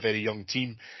 because they are a very young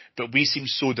team. But we seem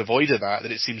so devoid of that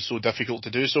it seems so difficult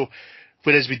to do so.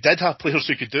 Whereas we did have players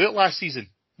who could do it last season.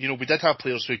 You know, we did have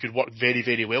players who could work very,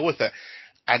 very well with it.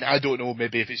 And I don't know,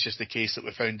 maybe if it's just the case that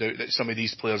we found out that some of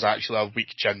these players actually have weak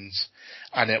chins.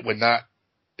 And that when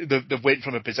they went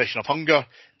from a position of hunger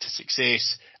to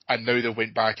success, and now they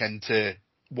went back into,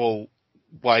 well,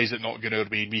 why is it not going our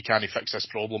way? We can't fix this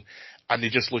problem. And they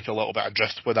just look a little bit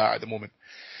adrift with that at the moment.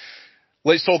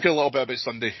 Let's talk a little bit about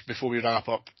Sunday before we wrap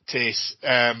up, Tess.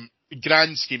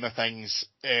 Grand scheme of things,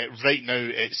 right now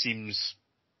it seems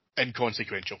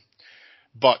inconsequential.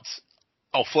 But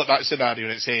I'll flip that scenario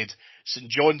and it said St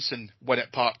Johnstone win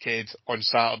at Parkhead on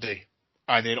Saturday,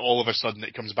 and then all of a sudden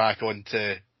it comes back on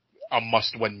to a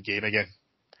must-win game again.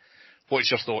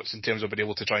 What's your thoughts in terms of being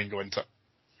able to try and go into it?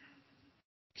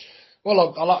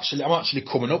 Well, I'm actually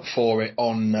coming up for it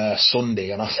on Sunday,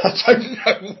 and I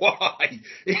don't know why.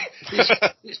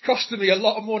 It's costing me a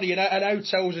lot of money and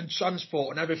hotels and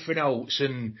transport and everything else,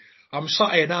 and I'm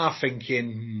sat here now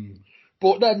thinking,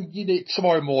 but then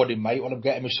tomorrow morning, mate, when I'm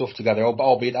getting my stuff together,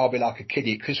 I'll be like a kid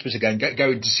at Christmas again,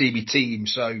 going to see my team.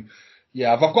 So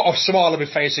yeah, I've got a smile on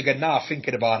my face again now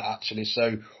thinking about it actually.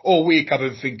 So all week I've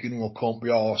been thinking, can't be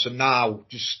arse, and now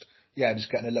just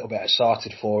getting a little bit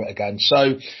excited for it again.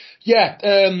 So yeah,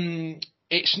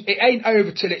 it ain't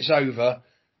over till it's over,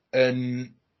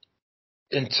 and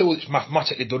until it's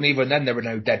mathematically done, even then there are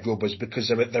no dead rubbers because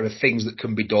there are things that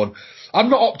can be done. I'm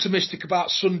not optimistic about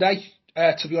Sunday,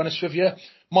 to be honest with you.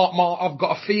 I've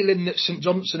got a feeling that St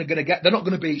Johnstone are going to they're not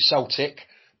going to beat Celtic,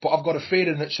 but I've got a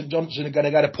feeling that St Johnstone are going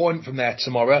to get a point from there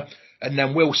tomorrow, and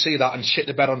then we'll see that and shit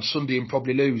the bed on Sunday and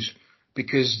probably lose,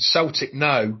 because Celtic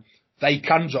know they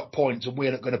can drop points and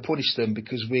we're not going to punish them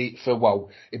because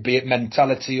it'd be it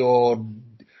mentality or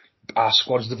our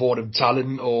squad's devoid of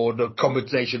talent or the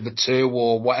combination of the two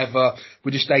or whatever.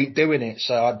 We just ain't doing it.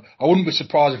 So I wouldn't be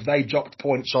surprised if they dropped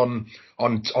points on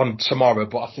tomorrow,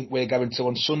 but I think we're going to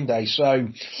on Sunday. So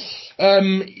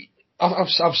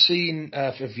I've seen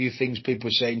a few things people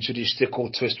are saying, should you stick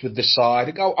or twist with the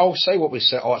side? I'll say what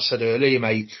I said earlier,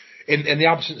 mate. In the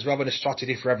absence of having a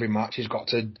strategy for every match, he's got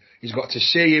to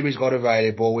see who he's got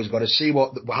available. He's got to see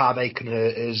how they can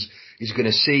hurt us. He's going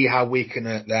to see how we can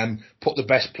hurt them. Put the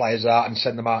best players out and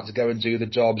send them out to go and do the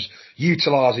jobs.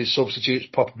 Utilise his substitutes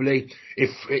properly.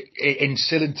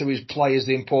 Instill into his players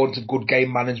the importance of good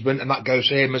game management, and that goes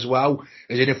for him as well.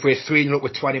 As in, if we're 3-0 up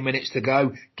with 20 minutes to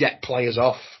go, get players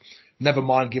off. Never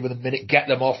mind giving them a minute, get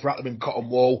them off, wrap them in cotton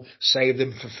wool, save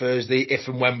them for Thursday if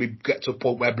and when we get to a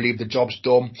point where I believe the job's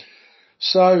done.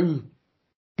 So,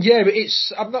 yeah,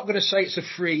 I'm not going to say it's a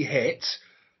free hit,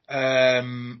 but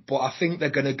I think they're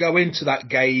going to go into that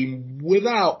game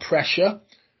without pressure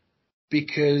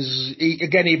because,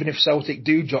 again, even if Celtic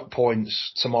do drop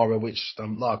points tomorrow, which,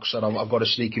 like I said, I've got a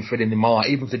sneaking feeling in my heart,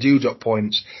 even if they do drop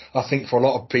points, I think for a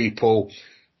lot of people,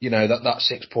 that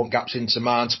 6 point gap's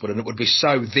insurmountable, and it would be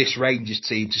so this Rangers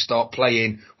team to start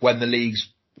playing when the league's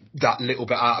that little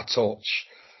bit out of touch.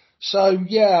 So,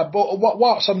 yeah, but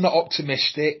whilst I'm not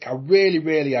optimistic, I really,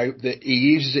 really hope that he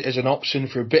uses it as an option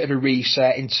for a bit of a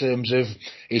reset in terms of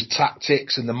his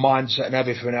tactics and the mindset and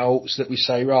everything else, that we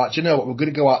say, right, do you know what, we're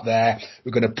going to go out there,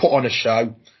 we're going to put on a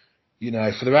show,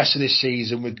 for the rest of this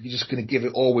season, we're just going to give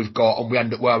it all we've got, and we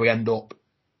end up where we end up.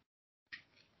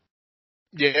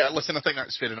 Yeah, listen, I think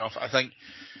that's fair enough. I think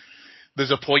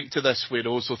there's a point to this where I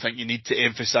also think you need to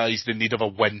emphasise the need of a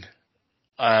win.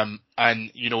 And,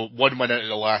 1 win out of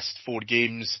the last 4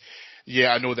 games.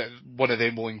 Yeah, I know that one of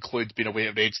them will include being away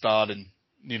at Red Star, and,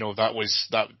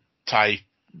 that tie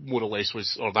more or less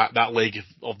was, or that leg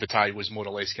of the tie was more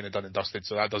or less kind of done and dusted,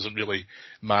 so that doesn't really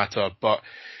matter. But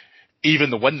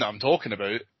even the win that I'm talking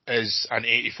about is an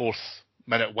 84th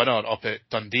minute winner up at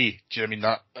Dundee. Do you know what I mean?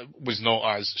 That was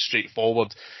not as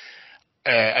straightforward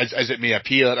as it may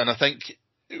appear, and I think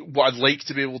what I'd like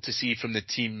to be able to see from the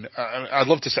team, I'd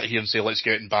love to sit here and say let's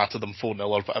go out and batter them 4-0 or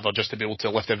whatever, just to be able to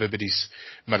lift everybody's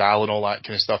morale and all that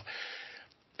kind of stuff.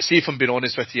 See, if I'm being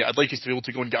honest with you, I'd like us to be able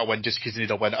to go and get a win just because they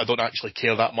need a win. I don't actually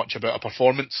care that much about a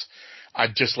performance.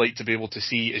 I'd just like to be able to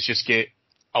see is just get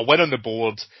a win on the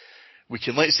board. We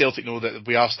can let Celtic know that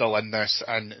we are still in this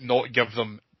and not give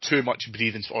them too much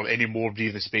breathing or any more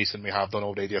breathing space than we have done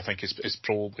already. I think is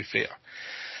probably fair.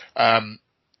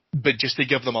 But just to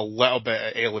give them a little bit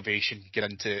of elevation, get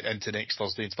into next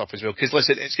Thursday and stuff as well. Because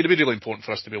listen, it's going to be really important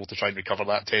for us to be able to try and recover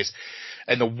that test.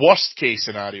 In the worst case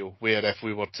scenario, where if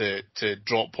we were to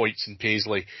drop points in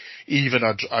Paisley, even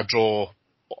a draw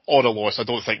or a loss, I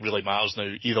don't think really matters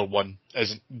now. Either one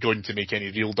isn't going to make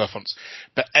any real difference.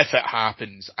 But if it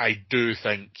happens, I do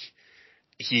think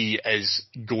he is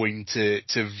going to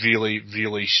really,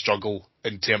 really struggle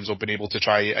in terms of being able to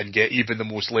try and get even the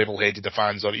most level-headed of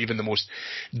fans or even the most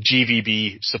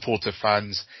GVB supportive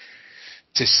fans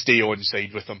to stay on side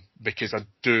with him, because I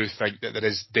do think that there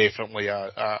is definitely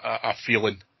a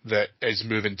feeling that is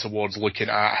moving towards looking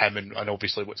at him and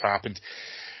obviously what's happened.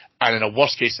 And in a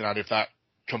worst-case scenario, if that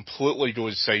completely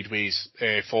goes sideways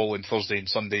following Thursday and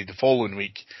Sunday the following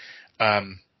week,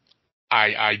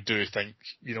 I do think,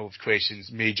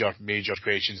 major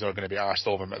questions are going to be asked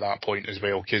of him at that point as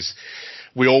well, because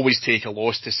we always take a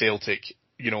loss to Celtic,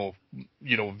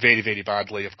 very, very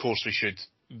badly. Of course we should.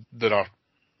 They're our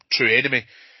true enemy.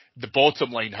 The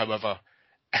bottom line, however,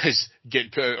 is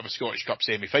getting put out of a Scottish Cup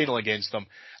semi-final against them,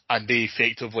 and they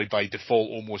effectively, by default,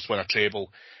 almost win a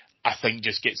treble. I think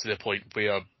just gets to the point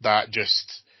where that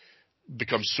just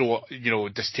becomes so,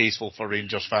 distasteful for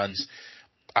Rangers fans.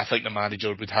 I think the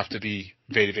manager would have to be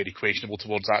very, very questionable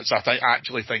towards that. So I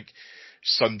actually think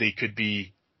Sunday could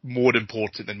be more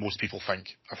important than most people think.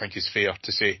 I think is fair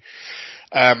to say.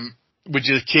 Would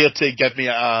you care to give me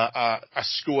a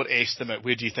score estimate?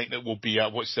 Where do you think that will be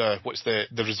at? What's the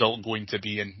result going to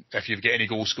be? And if you've got any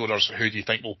goal scorers, who do you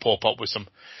think will pop up with some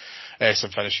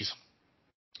finishes?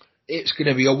 It's going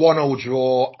to be a 1-1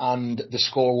 draw, and the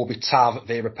score will be Tav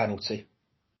via a penalty.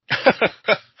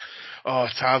 Oh,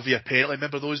 Tav via penalty.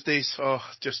 Remember those days? Oh,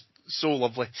 just so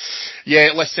lovely. Yeah,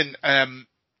 listen,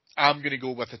 I'm going to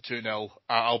go with a 2-0.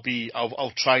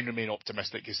 I'll try and remain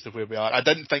optimistic as to where we are. I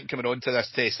didn't think coming on to this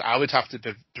test I would have to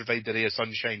provide the ray of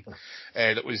sunshine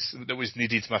that was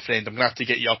needed, my friend. I'm going to have to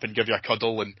get you up and give you a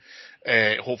cuddle and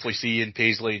hopefully see you in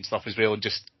Paisley and stuff as well, and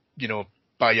just,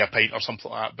 buy you a pint or something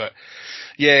like that. But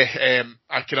yeah,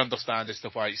 I can understand as to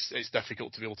why it's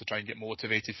difficult to be able to try and get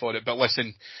motivated for it. But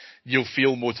listen, you'll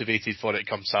feel motivated for it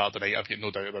come Saturday night. I've got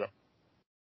no doubt about it.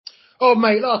 Oh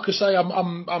mate, like I say,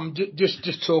 I'm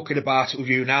just talking about it with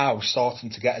you now,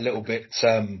 starting to get a little bit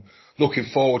looking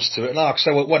forward to it. And like I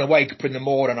say, when I wake up in the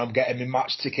morning, I'm getting my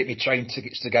match ticket, my train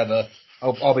tickets together.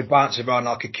 I'll be bouncing around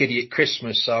like a kiddie at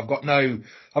Christmas. So I've got no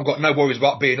worries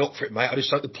about being up for it, mate. I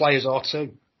just hope the players are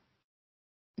too.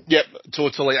 Yep,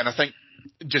 totally. And I think,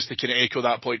 just to kind of echo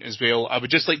that point as well, I would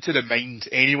just like to remind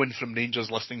anyone from Rangers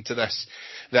listening to this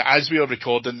that as we are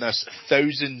recording this,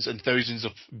 thousands and thousands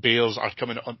of Bears are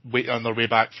coming on their way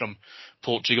back from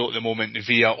Portugal at the moment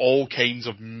via all kinds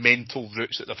of mental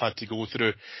routes that they've had to go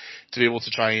through to be able to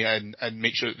try and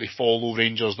make sure that they follow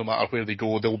Rangers no matter where they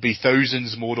go. There will be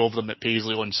thousands more of them at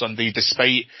Paisley on Sunday,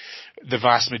 despite the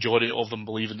vast majority of them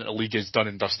believing that the league is done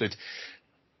and dusted.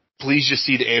 Please just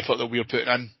see the effort that we're putting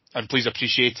in, and please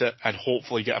appreciate it, and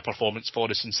hopefully get a performance for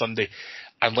us on Sunday.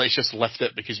 And let's just lift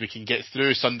it, because we can get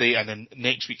through Sunday and then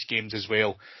next week's games as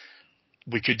well.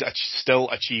 We could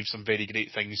still achieve some very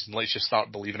great things, and let's just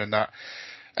start believing in that.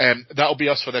 That'll be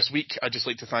us for this week. I'd just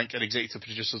like to thank our executive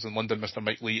producers in London, Mr.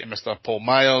 Mike Lee and Mr. Paul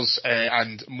Myers,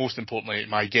 and most importantly,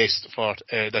 my guest for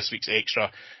this week's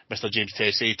extra, Mr. James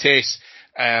Tessay. Tess,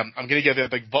 I'm going to give you a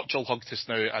big virtual hug just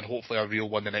now, and hopefully a real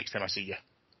one the next time I see you.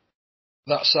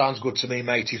 That sounds good to me,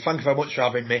 matey. Thank you very much for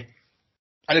having me.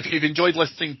 And if you've enjoyed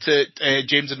listening to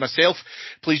James and myself,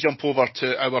 please jump over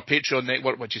to our Patreon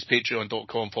network, which is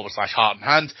patreon.com/Heart and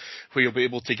Hand, where you'll be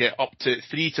able to get up to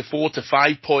 3 to 4 to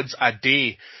 5 pods a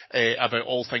day about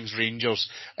all things Rangers,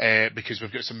 because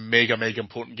we've got some mega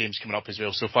important games coming up as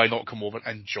well. So why not come over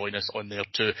and join us on there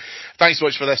too. Thanks so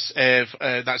much for this.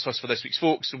 That's us for this week's,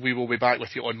 folks. We will be back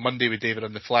with you on Monday with David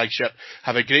on the flagship.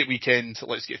 Have a great weekend.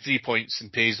 Let's get 3 points in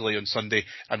Paisley on Sunday,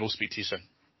 and we'll speak to you soon.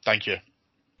 Thank you.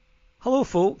 Hello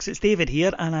folks, it's David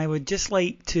here, and I would just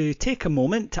like to take a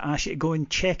moment to ask you to go and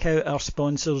check out our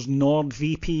sponsors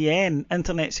NordVPN.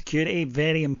 Internet security,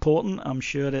 very important. I'm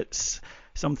sure it's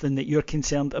something that you're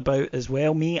concerned about as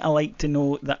well. Me, I like to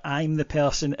know that I'm the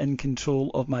person in control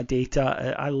of my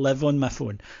data. I live on my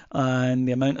phone, and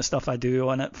the amount of stuff I do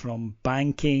on it, from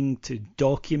banking to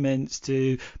documents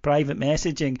to private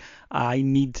messaging, I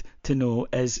need to know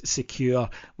is secure.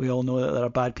 We all know that there are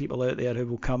bad people out there who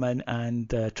will come in and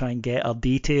try and get our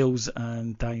details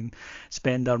and try and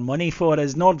spend our money for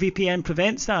us. NordVPN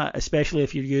prevents that, especially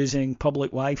if you're using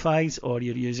public Wi-Fi's or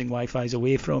you're using Wi-Fi's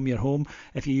away from your home.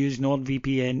 If you use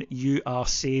NordVPN, you are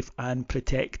safe and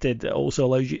protected. It also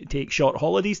allows you to take short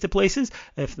holidays to places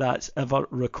if that's ever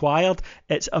required.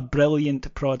 It's a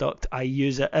brilliant product. I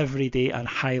use it every day and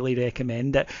highly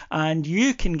recommend it. And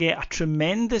you can get a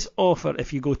tremendous offer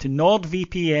if you go to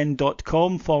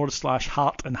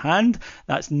nordvpn.com/heart and hand.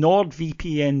 That's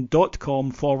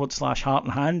nordvpn.com/heart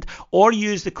and hand, or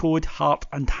use the code heart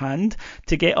and hand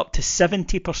to get up to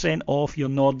 70% off your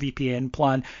NordVPN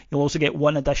plan. You'll also get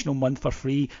 1 additional month for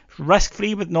free.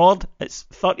 Risk-free with Nord. It's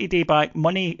 30-day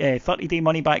money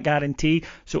back guarantee.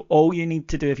 So all you need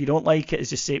to do if you don't like it is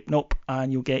just say nope,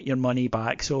 and you'll get your money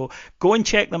back. So go and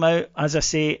check them out. As I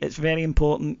say, it's very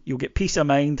important. You'll get peace of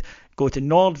mind. Go to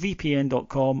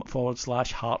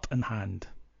nordvpn.com/heart and hand.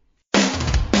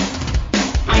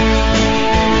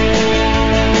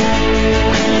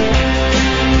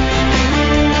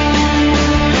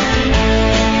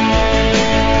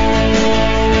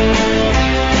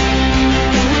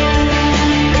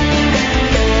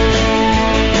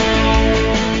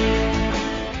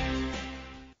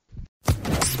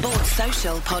 Sports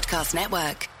Social Podcast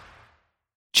Network.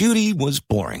 Judy was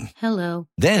boring. Hello.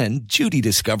 Then Judy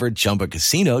discovered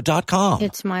ChumbaCasino.com.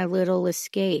 It's my little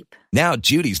escape. Now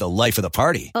Judy's the life of the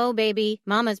party. Oh, baby,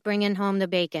 mama's bringing home the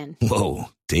bacon. Whoa,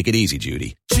 take it easy,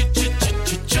 Judy.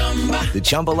 The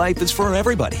Chumba life is for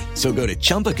everybody. So go to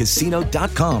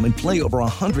ChumbaCasino.com and play over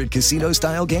 100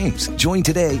 casino-style games. Join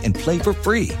today and play for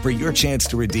free for your chance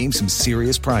to redeem some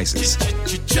serious prizes.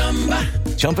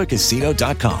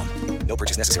 ChumbaCasino.com. No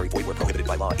purchase necessary. Void where prohibited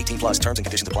by law. 18 plus terms and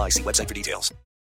conditions apply. See website for details.